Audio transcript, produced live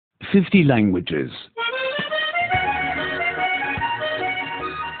50 languages.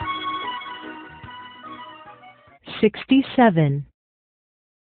 67.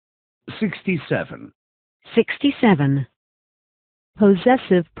 67. 67.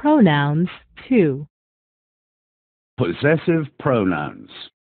 Possessive pronouns 2. Possessive pronouns.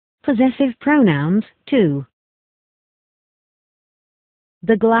 Possessive pronouns 2.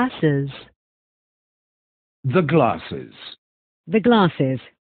 The glasses. The glasses. The glasses.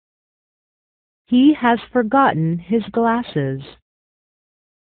 He has forgotten his glasses.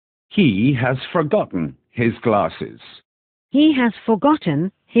 He has forgotten his glasses. He has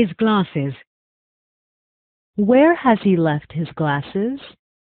forgotten his glasses. Where has he left his glasses?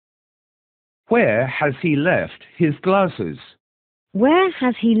 Where has he left his glasses? Where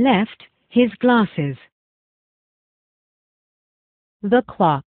has he left his glasses? The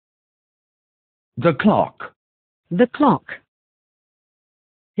clock. The clock. The clock.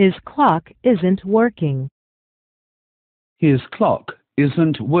 His clock isn't working. His clock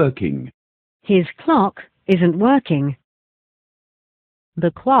isn't working. His clock isn't working.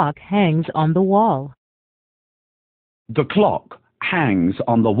 The clock hangs on the wall. The clock hangs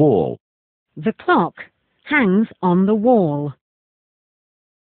on the wall. The clock hangs on the wall.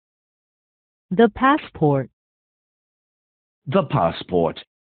 The passport. The passport.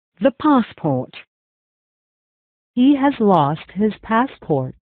 The passport. He has lost his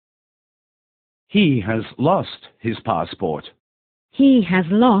passport. He has lost his passport. He has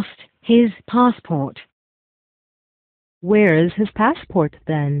lost his passport. Where is his passport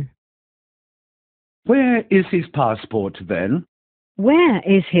then? Where is his passport then? Where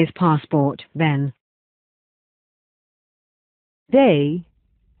is his passport then? They,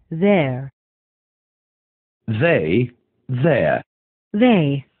 there. They, there.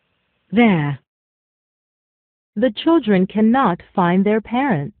 They, there. The children cannot find their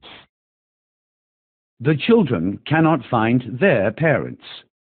parents. The children cannot find their parents.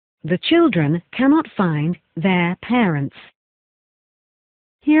 The children cannot find their parents.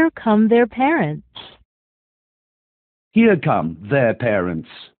 Here come their parents. Here come their parents.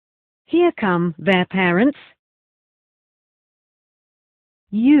 Here come their parents.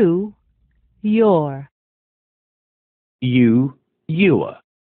 You, your. You, your.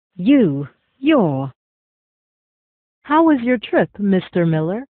 You, your. How was your trip, Mr.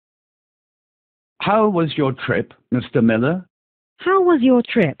 Miller? How was your trip, Mr. Miller? How was your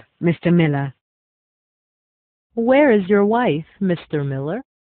trip, Mr. Miller? Where is your wife, Mr. Miller?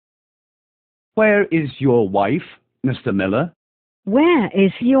 Where is your wife, Mr. Miller? Where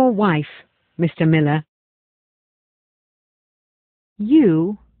is your wife, Mr. Miller?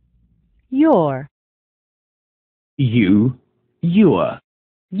 You, your. You, your.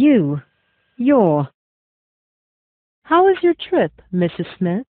 You, your. How was your trip, Mrs.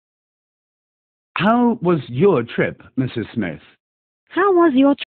 Smith? How was your trip, Mrs. Smith? How was your